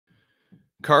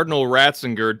Cardinal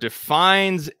Ratzinger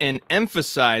defines and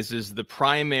emphasizes the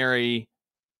primary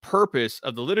purpose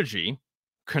of the liturgy,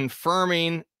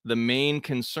 confirming the main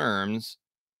concerns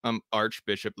of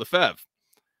Archbishop Lefebvre,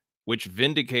 which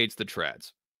vindicates the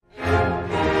trads.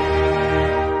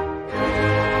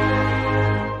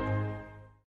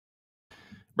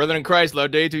 Brethren in Christ,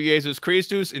 Laudetur Jesus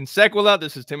Christus, in Sequela.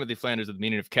 This is Timothy Flanders of the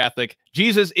Meaning of Catholic.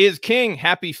 Jesus is King.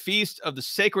 Happy Feast of the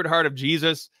Sacred Heart of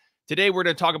Jesus. Today, we're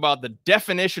going to talk about the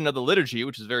definition of the liturgy,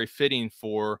 which is very fitting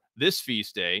for this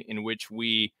feast day, in which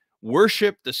we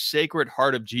worship the Sacred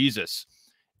Heart of Jesus.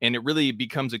 And it really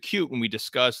becomes acute when we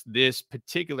discuss this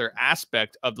particular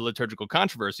aspect of the liturgical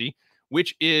controversy,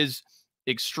 which is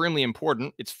extremely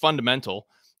important. It's fundamental.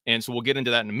 And so we'll get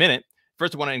into that in a minute.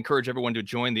 First, I want to encourage everyone to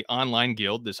join the online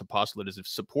guild. This apostolate is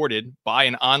supported by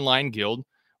an online guild.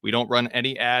 We don't run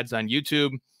any ads on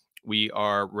YouTube. We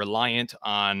are reliant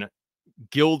on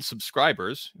guild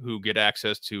subscribers who get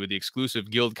access to the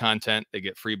exclusive guild content. They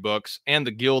get free books and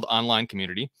the guild online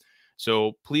community.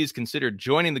 So please consider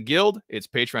joining the guild. It's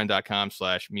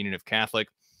patreon.com/meaningofcatholic.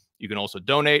 You can also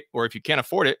donate, or if you can't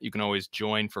afford it, you can always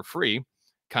join for free.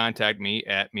 Contact me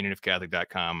at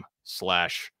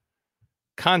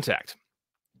meaningofcatholic.com/contact.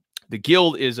 The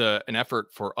guild is an effort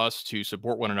for us to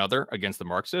support one another against the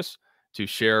Marxists, to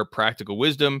share practical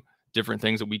wisdom, different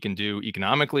things that we can do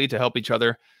economically to help each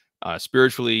other,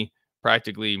 spiritually,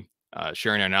 practically,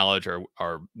 sharing our knowledge,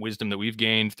 our wisdom that we've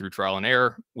gained through trial and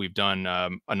error. We've done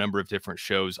a number of different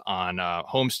shows on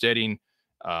homesteading,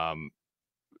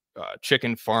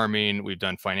 chicken farming. We've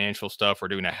done financial stuff. We're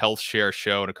doing a health share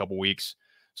show in a couple weeks.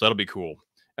 So that'll be cool.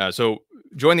 So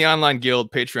join the online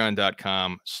guild,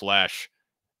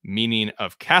 patreon.com/meaning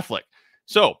of Catholic.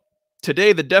 So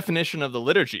today, the definition of the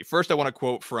liturgy. First, I want to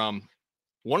quote from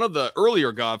one of the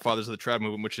earlier godfathers of the trad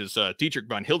movement, which is Dietrich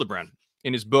von Hildebrand,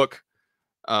 in his book,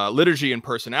 Liturgy and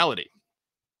Personality.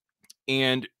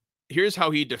 And here's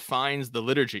how he defines the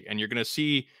liturgy. And you're going to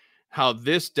see how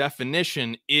this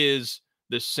definition is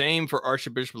the same for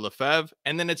Archbishop Lefebvre,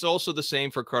 and then it's also the same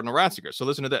for Cardinal Ratzinger. So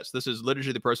listen to this. This is Liturgy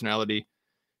of the Personality,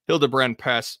 Hildebrand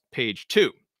Press, page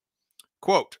 2.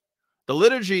 Quote, "The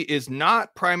liturgy is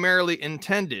not primarily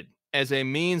intended as a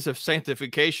means of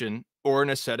sanctification or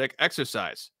an ascetic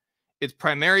exercise. Its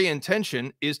primary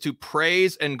intention is to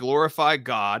praise and glorify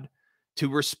God, to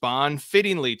respond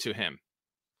fittingly to him."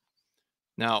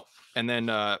 Now, and then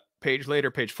page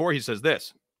later, page 4, he says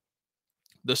this: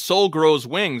 "The soul grows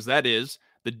wings, that is,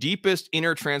 the deepest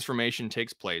inner transformation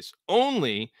takes place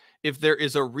only if there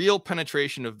is a real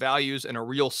penetration of values and a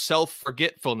real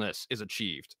self-forgetfulness is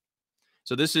achieved."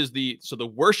 So this is the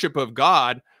worship of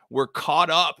God. We're caught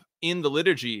up in the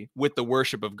liturgy with the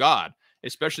worship of God,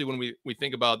 especially when we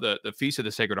think about the Feast of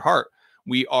the Sacred Heart.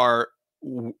 We are,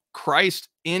 Christ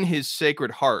in his Sacred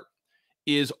Heart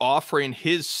is offering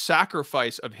his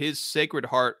sacrifice of his Sacred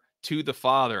Heart to the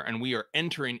Father, and we are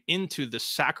entering into the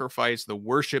sacrifice, the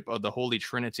worship of the Holy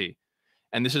Trinity.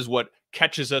 And this is what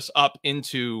catches us up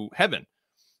into heaven.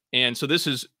 And so this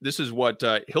is what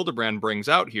Hildebrand brings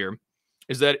out here,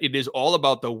 is that it is all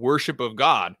about the worship of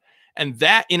God. And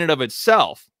that in and of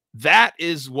itself, that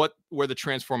is where the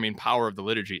transforming power of the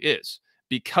liturgy is.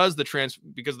 Because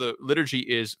the liturgy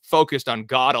is focused on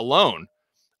God alone,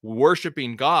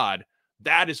 worshiping God,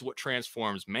 that is what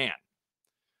transforms man.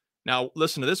 Now,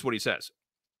 listen to this, what he says.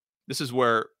 This is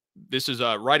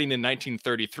writing in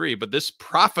 1933, but this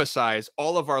prophesies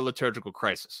all of our liturgical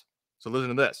crisis. So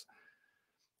listen to this.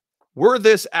 "Were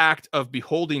this act of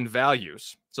beholding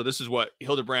values," so this is what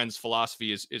Hildebrand's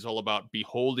philosophy is all about,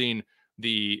 beholding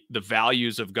the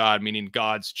values of God, meaning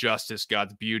God's justice,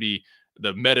 God's beauty,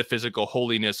 the metaphysical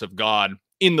holiness of God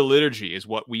in the liturgy is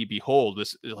what we behold.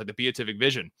 This is like the beatific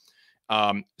vision.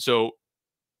 So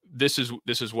this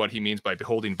is what he means by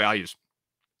beholding values.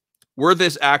 "Were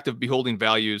this act of beholding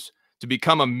values to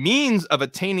become a means of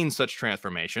attaining such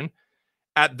transformation,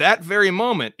 at that very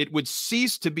moment, it would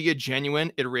cease to be a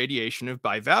genuine irradiation of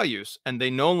by values, and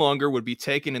they no longer would be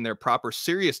taken in their proper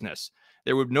seriousness.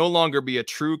 There would no longer be a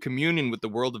true communion with the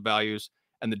world of values,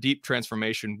 and the deep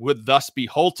transformation would thus be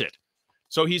halted."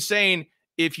 So he's saying,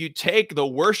 if you take the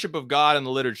worship of God in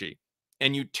the liturgy,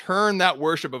 and you turn that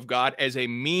worship of God as a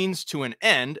means to an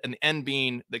end, and the end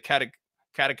being the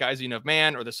catechizing of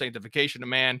man or the sanctification of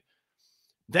man,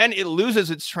 then it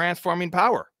loses its transforming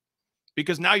power.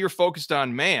 Because now you're focused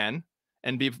on man,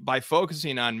 and by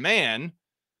focusing on man,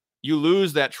 you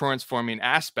lose that transforming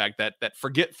aspect, that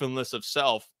forgetfulness of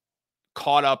self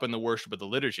caught up in the worship of the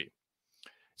liturgy.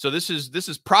 So this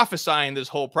is prophesying this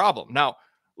whole problem. Now,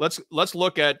 let's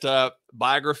look at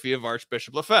biography of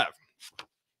Archbishop Lefebvre.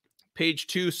 Page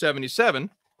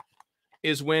 277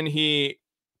 is when he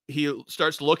he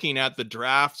starts looking at the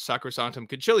draft Sacrosanctum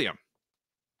Concilium.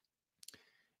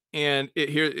 And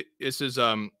this is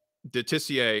de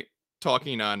Tissier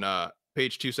talking on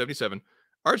page 277.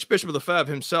 Archbishop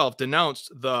Lefebvre himself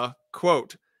denounced the,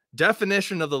 quote,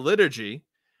 definition of the liturgy,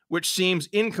 which seems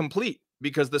incomplete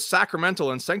because the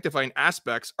sacramental and sanctifying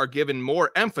aspects are given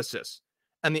more emphasis,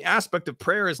 and the aspect of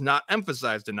prayer is not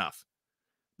emphasized enough.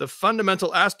 The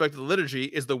fundamental aspect of the liturgy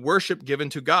is the worship given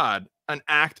to God, an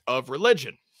act of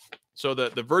religion. So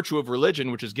the virtue of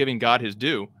religion, which is giving God his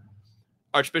due,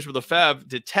 Archbishop Lefebvre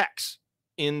detects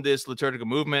in this liturgical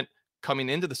movement coming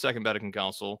into the Second Vatican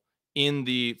Council in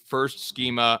the first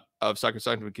schema of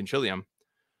Sacrosanctum Concilium,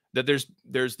 that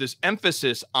there's this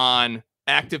emphasis on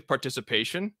active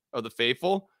participation of the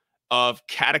faithful, of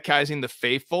catechizing the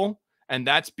faithful, and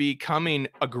that's becoming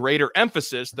a greater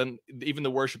emphasis than even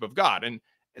the worship of God. And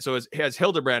so as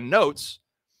Hildebrand notes,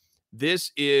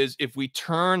 this is, if we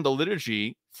turn the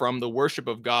liturgy from the worship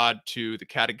of God to the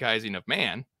catechizing of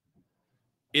man,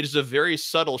 it is a very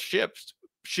subtle shift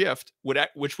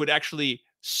which would actually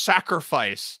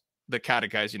sacrifice the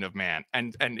catechizing of man,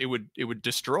 and it would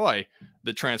destroy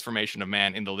the transformation of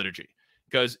man in the liturgy,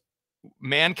 because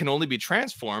man can only be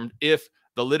transformed if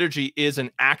the liturgy is an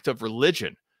act of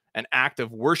religion, an act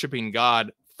of worshiping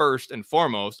God first and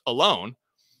foremost alone.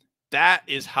 That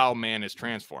is how man is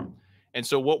transformed. And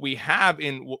so what we have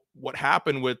in what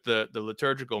happened with the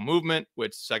liturgical movement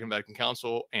with Second Vatican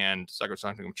Council and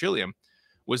Sacrosanctum Concilium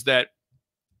was that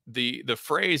the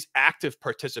phrase active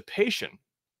participation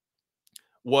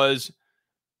was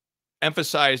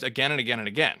emphasized again and again and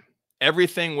again.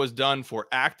 Everything was done for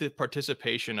active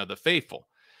participation of the faithful.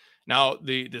 Now,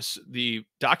 the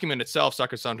document itself,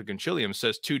 Sacrosanctum Concilium,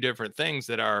 says two different things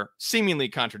that are seemingly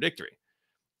contradictory,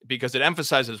 because it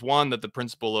emphasizes, one, that the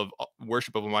principle of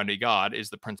worship of Almighty God is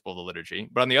the principle of the liturgy.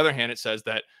 But on the other hand, it says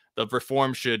that the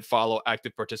reform should follow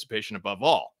active participation above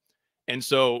all. And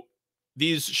so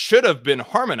these should have been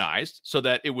harmonized so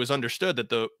that it was understood that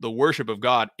the worship of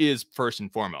God is first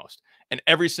and foremost. And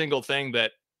every single thing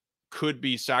that could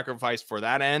be sacrificed for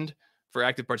that end, for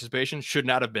active participation, should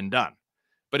not have been done.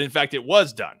 But in fact, it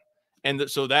was done. And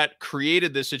so that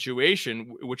created this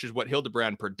situation, which is what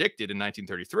Hildebrand predicted in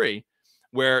 1933,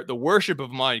 where the worship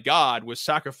of my God was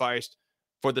sacrificed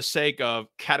for the sake of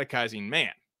catechizing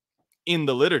man in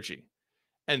the liturgy.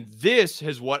 And this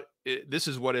is what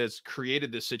has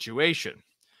created this situation.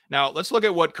 Now, let's look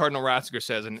at what Cardinal Ratzinger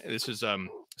says, and this is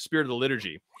Spirit of the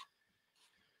Liturgy.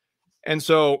 And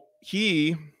so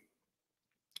he,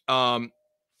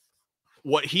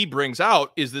 what he brings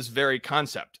out is this very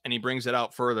concept, and he brings it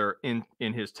out further in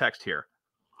his text here.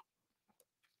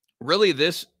 Really,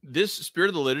 this Spirit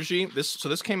of the Liturgy,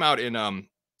 this came out in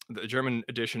the German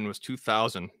edition was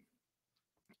 2000.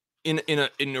 In a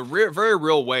very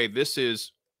real way, this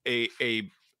is a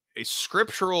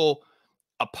scriptural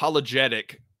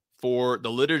apologetic for the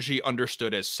liturgy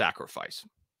understood as sacrifice,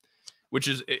 which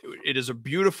is it is a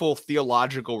beautiful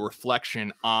theological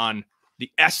reflection on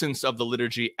the essence of the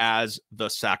liturgy as the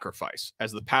sacrifice,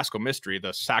 as the Paschal mystery,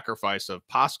 the sacrifice of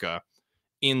Pascha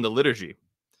in the liturgy.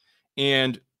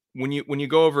 And when you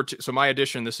go over to, so my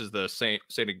edition, this is the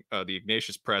the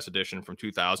Ignatius Press edition from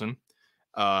 2000,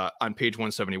 on page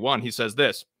 171, he says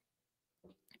this.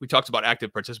 We talked about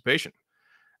active participation.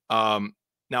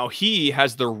 Now he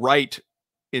has the right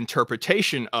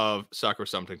interpretation of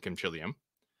Sacrosanctum Concilium,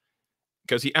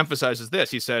 because he emphasizes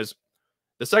this. He says,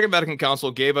 the Second Vatican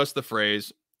Council gave us the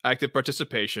phrase active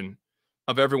participation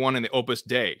of everyone in the Opus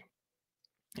Dei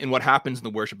in what happens in the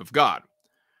worship of God.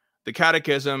 The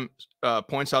Catechism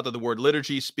points out that the word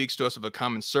liturgy speaks to us of a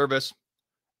common service,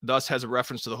 thus has a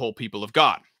reference to the whole people of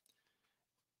God.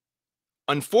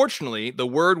 Unfortunately, the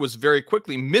word was very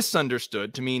quickly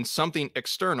misunderstood to mean something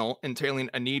external, entailing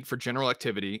a need for general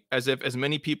activity, as if as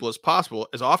many people as possible,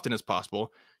 as often as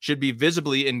possible, should be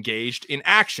visibly engaged in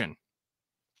action.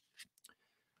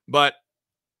 But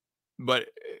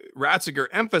Ratzinger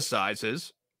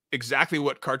emphasizes exactly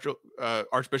what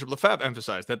Archbishop Lefebvre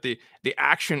emphasized, that the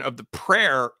action of the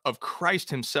prayer of Christ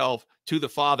himself to the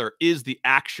Father is the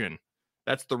action.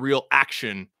 That's the real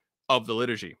action of the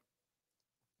liturgy.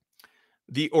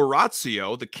 The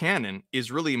oratio, the canon,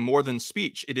 is really more than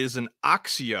speech. It is an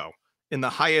actio in the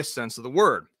highest sense of the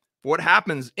word. What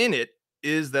happens in it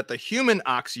is that the human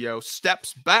actio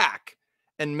steps back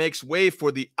and makes way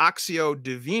for the actio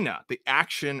divina, the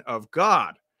action of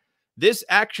God. This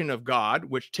action of God,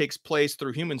 which takes place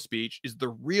through human speech, is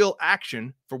the real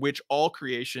action for which all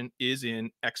creation is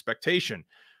in expectation.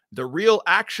 The real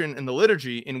action in the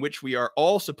liturgy in which we are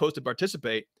all supposed to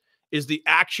participate is the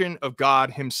action of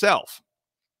God himself.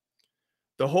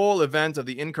 The whole event of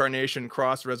the incarnation,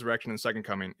 cross, resurrection, and second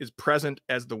coming is present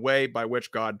as the way by which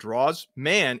God draws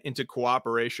man into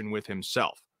cooperation with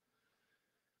himself.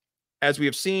 As we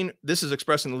have seen, this is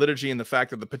expressed in the liturgy in the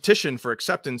fact that the petition for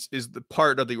acceptance is the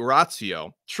part of the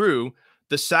oratio. True,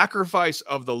 the sacrifice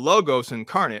of the Logos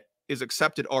incarnate is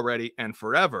accepted already and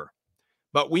forever.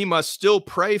 But we must still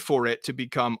pray for it to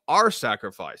become our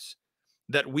sacrifice,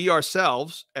 that we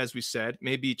ourselves, as we said,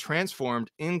 may be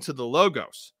transformed into the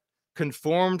Logos,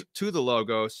 conformed to the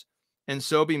Logos, and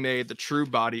so be made the true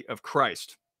body of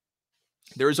Christ.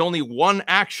 There is only one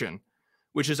action,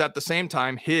 which is at the same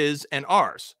time his and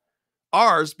ours.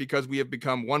 Ours, because we have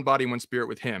become one body, one spirit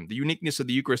with him. The uniqueness of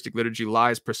the Eucharistic liturgy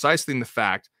lies precisely in the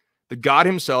fact that God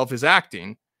himself is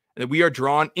acting, and that we are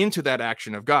drawn into that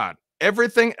action of God.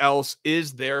 Everything else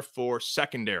is therefore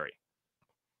secondary.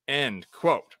 End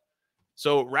quote.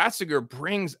 So Ratzinger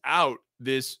brings out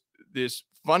this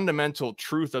fundamental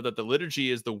truth of that the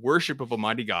liturgy is the worship of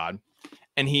Almighty God,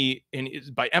 and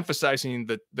by emphasizing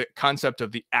the concept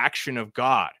of the action of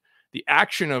God. The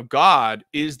action of God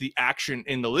is the action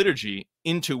in the liturgy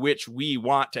into which we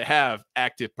want to have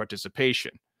active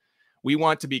participation. We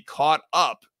want to be caught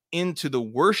up into the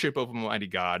worship of Almighty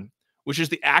God, which is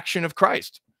the action of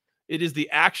Christ. It is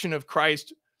the action of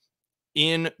Christ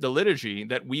in the liturgy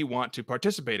that we want to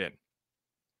participate in.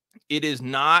 It is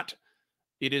not,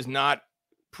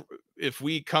 if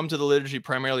we come to the liturgy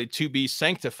primarily to be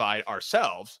sanctified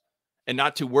ourselves and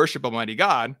not to worship Almighty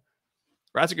God,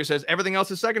 Ratzinger says everything else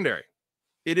is secondary.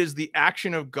 It is the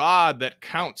action of God that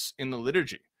counts in the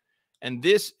liturgy. And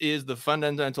this is the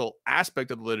fundamental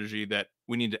aspect of the liturgy that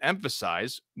we need to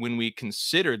emphasize when we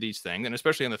consider these things, and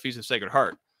especially on the Feast of Sacred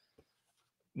Heart.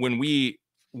 When we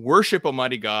worship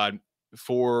Almighty God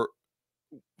for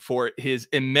his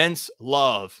immense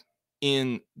love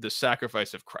in the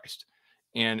sacrifice of Christ.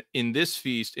 And in this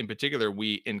feast in particular,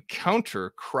 we encounter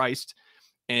Christ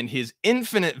and his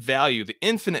infinite value, the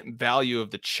infinite value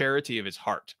of the charity of his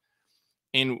heart,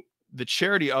 and the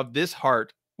charity of this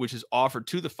heart, which is offered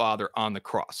to the Father on the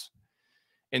cross.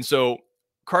 And so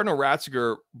Cardinal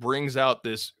Ratzinger brings out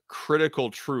this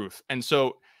critical truth. And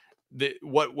so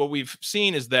what we've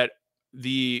seen is that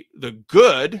the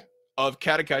good of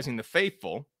catechizing the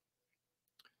faithful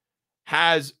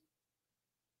has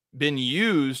been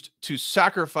used to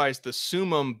sacrifice the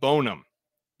summum bonum,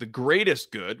 the greatest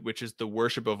good, which is the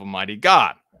worship of Almighty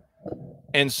God.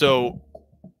 And so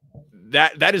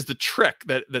that is the trick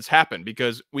that's happened,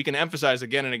 because we can emphasize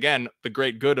again and again the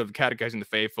great good of catechizing the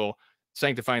faithful,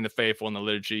 sanctifying the faithful in the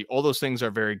liturgy. All those things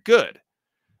are very good.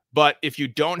 But if you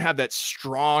don't have that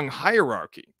strong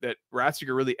hierarchy that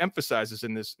Ratzinger really emphasizes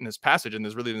in this passage, and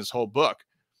in this whole book,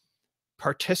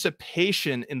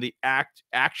 participation in the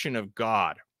action of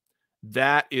God,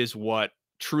 that is what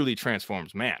truly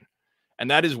transforms man. And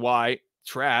that is why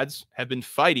trads have been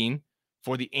fighting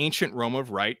for the ancient Rome of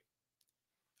Rite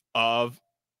of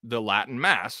the Latin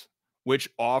Mass, which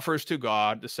offers to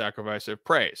God the sacrifice of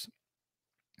praise.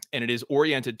 And it is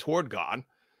oriented toward God,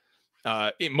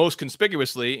 most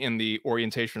conspicuously in the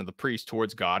orientation of the priest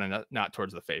towards God and not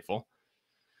towards the faithful,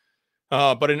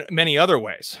 but in many other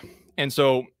ways. And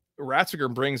so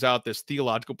Ratzinger brings out this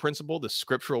theological principle, this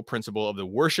scriptural principle of the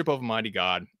worship of Almighty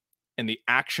God and the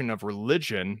action of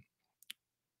religion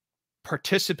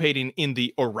participating in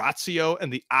the oratio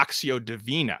and the actio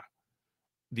divina,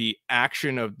 the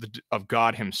action of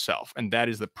God himself. And that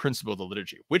is the principle of the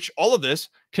liturgy, which all of this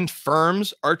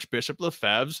confirms Archbishop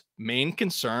Lefebvre's main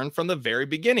concern from the very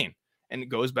beginning. And it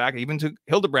goes back even to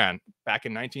Hildebrand back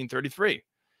in 1933,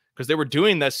 because they were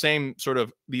doing that same sort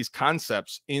of these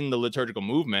concepts in the liturgical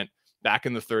movement back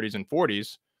in the 30s and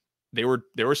 40s. They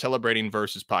were celebrating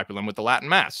versus populum with the Latin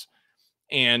Mass.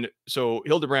 And so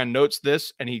Hildebrand notes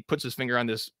this, and he puts his finger on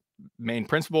this main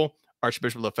principle.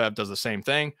 Archbishop Lefebvre does the same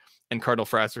thing, and Cardinal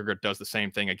Ratzinger does the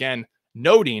same thing again,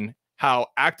 noting how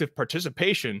active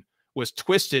participation was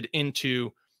twisted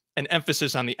into an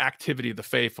emphasis on the activity of the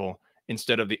faithful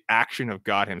instead of the action of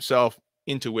God himself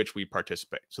into which we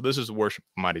participate. So this is worship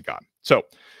of Almighty God. So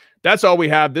that's all we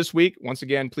have this week. Once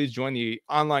again, please join the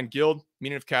online guild,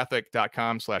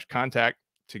 meaningofcatholic.com/contact,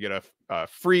 to get a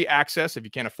free access if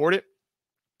you can't afford it.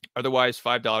 Otherwise,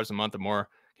 $5 a month or more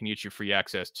can get you free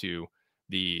access to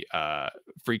the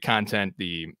free content,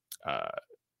 the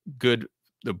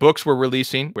books we're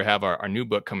releasing. We have our new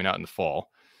book coming out in the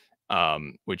fall,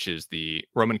 which is the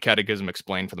Roman Catechism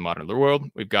Explained for the Modern World.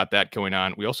 We've got that going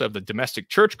on. We also have the Domestic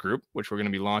Church Group, which we're going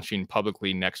to be launching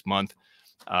publicly next month,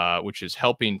 which is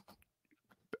helping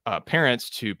parents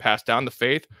to pass down the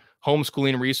faith,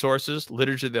 homeschooling resources,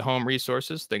 liturgy of the home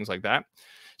resources, things like that.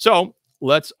 So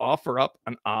let's offer up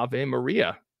an Ave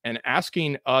Maria and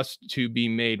asking us to be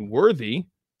made worthy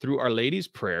through Our Lady's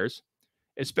prayers,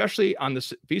 especially on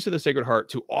the Feast of the Sacred Heart,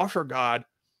 to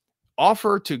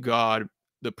offer to God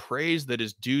the praise that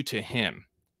is due to him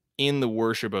in the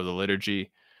worship of the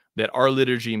liturgy, that our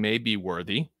liturgy may be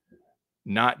worthy,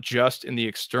 not just in the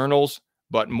externals,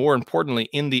 but more importantly,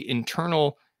 in the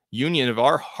internal union of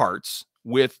our hearts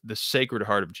with the Sacred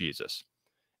Heart of Jesus.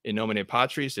 In nomine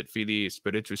Patris et Filii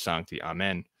Spiritus Sancti.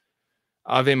 Amen.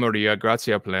 Ave Maria,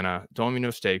 gratia plena,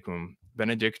 Dominus tecum,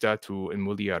 benedicta tu in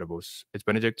mulieribus, et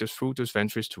benedictus fructus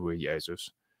ventris tui,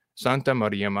 Iesus. Santa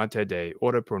Maria, Mater Dei,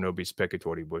 ora pro nobis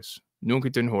peccatoribus, nunc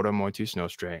et in hora mortis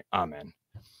nostrae. Amen.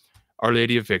 Our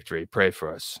Lady of Victory, pray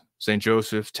for us. Saint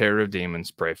Joseph, terror of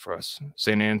demons, pray for us.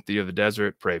 Saint Anthony of the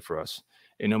Desert, pray for us.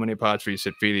 In nomine Patris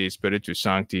et Filii Spiritus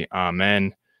Sancti.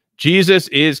 Amen. Jesus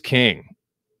is King.